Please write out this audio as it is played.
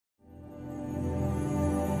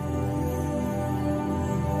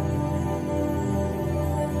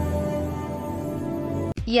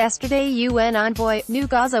Yesterday, UN envoy, new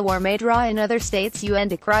Gaza war may draw in other states. UN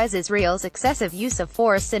decries Israel's excessive use of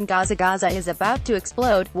force in Gaza. Gaza is about to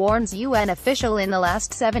explode, warns UN official. In the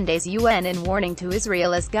last 7 days, UN in warning to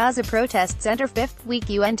Israel as Gaza protests enter fifth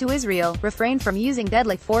week. UN to Israel, refrain from using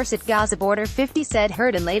deadly force at Gaza border. 50 said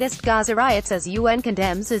heard in latest Gaza riots as UN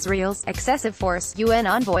condemns Israel's excessive force. UN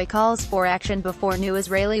envoy calls for action before new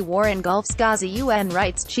Israeli war engulfs Gaza. UN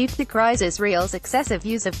rights chief decries Israel's excessive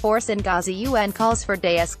use of force in Gaza. UN calls for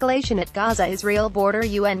de-escalation at Gaza-Israel border.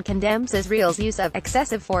 UN condemns Israel's use of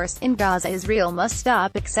excessive force in Gaza. Israel must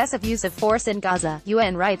stop excessive use of force in Gaza.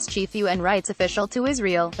 UN rights chief, UN rights official to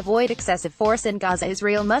Israel, avoid excessive force in Gaza.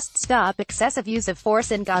 Israel must stop excessive use of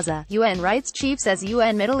force in Gaza. UN rights chief says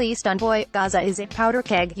UN Middle East envoy, Gaza is a powder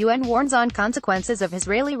keg. UN warns on consequences of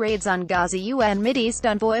Israeli raids on Gaza. UN Mideast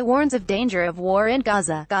envoy warns of danger of war in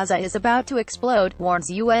Gaza. Gaza is about to explode, warns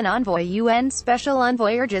UN envoy. UN special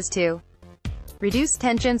envoy urges to reduce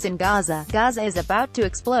tensions in Gaza. Gaza is about to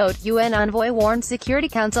explode, UN envoy warns Security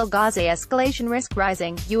Council. Gaza escalation risk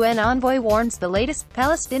rising. UN envoy warns the latest.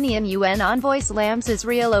 Palestinian UN envoy slams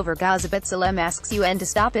Israel over Gaza. B'Tselem asks UN to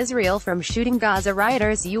stop Israel from shooting Gaza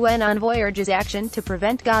rioters. UN envoy urges action to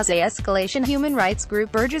prevent Gaza escalation. Human rights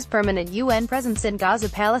group urges permanent UN presence in Gaza.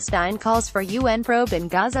 Palestine calls for UN probe in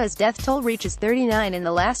Gaza as death toll reaches 39 in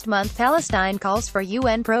the last month. Palestine calls for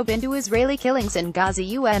UN probe into Israeli killings in Gaza.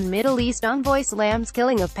 UN Middle East envoy slams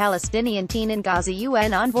killing of Palestinian teen in Gaza.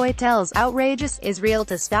 UN envoy tells outrageous Israel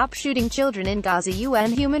to stop shooting children in Gaza. UN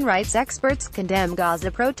human rights experts condemn Gaza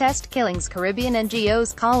protest killings. Caribbean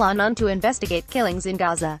NGOs call on to investigate killings in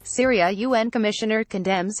Gaza. Syria UN commissioner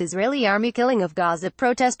condemns Israeli army killing of Gaza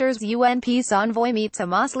protesters. UN peace envoy meets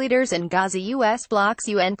Hamas leaders in Gaza. US blocks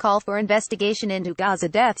UN call for investigation into Gaza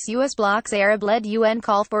deaths. US blocks Arab-led UN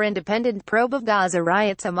call for independent probe of Gaza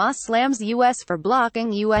riots. Hamas slams US for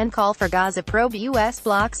blocking UN call for Gaza probe. US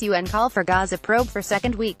blocks UN call for Gaza probe for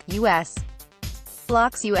second week. US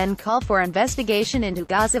blocks UN call for investigation into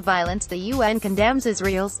Gaza violence. The UN condemns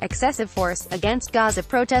Israel's excessive force against Gaza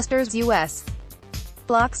protesters. US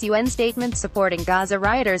blocks UN statement supporting Gaza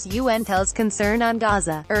rioters. UN tells concern on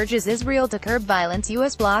Gaza, urges Israel to curb violence.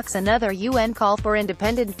 US blocks another UN call for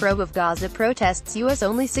independent probe of Gaza protests. US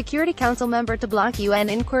only Security Council member to block UN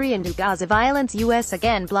inquiry into Gaza violence. US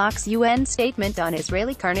again blocks UN statement on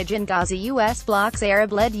Israeli carnage in Gaza. US blocks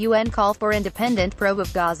Arab-led UN call for independent probe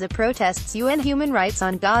of Gaza protests. UN human rights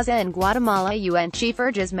on Gaza and Guatemala. UN chief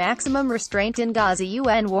urges maximum restraint in Gaza.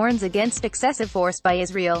 UN warns against excessive force by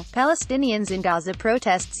Israel. Palestinians in Gaza protests.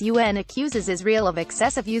 UN accuses Israel of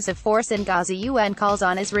excessive use of force in Gaza. UN calls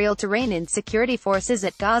on Israel to rein in security forces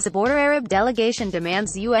at Gaza border. Arab delegation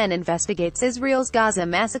demands UN investigates Israel's Gaza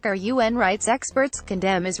massacre. UN rights experts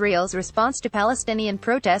condemn Israel's response to Palestinian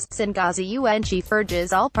protests in Gaza. UN chief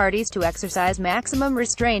urges all parties to exercise maximum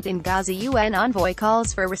restraint in Gaza. UN envoy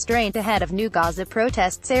calls for restraint ahead of new Gaza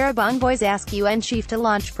protests. Arab envoys ask UN chief to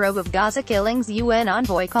launch probe of Gaza killings. UN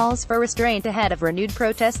envoy calls for restraint ahead of renewed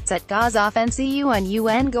protests at Gaza. Offensive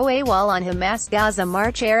UN go AWOL on Hamas Gaza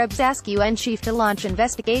march. Arabs ask UN chief to launch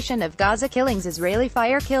investigation of Gaza killings. Israeli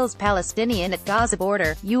fire kills Palestinian at Gaza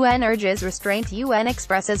border. UN urges restraint. UN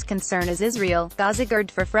expresses concern as Israel, Gaza gird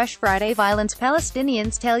for fresh Friday violence.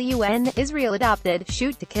 Palestinians tell UN Israel adopted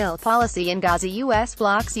shoot to kill policy in Gaza. US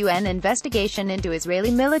blocks UN investigation into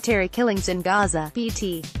Israeli military killings in Gaza.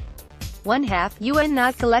 PT 1/2 UN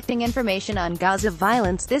not collecting information on Gaza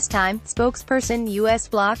violence this time. Spokesperson US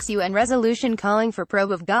blocks UN resolution calling for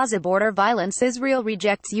probe of Gaza border violence. Israel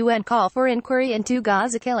rejects UN call for inquiry into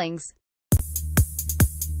Gaza killings.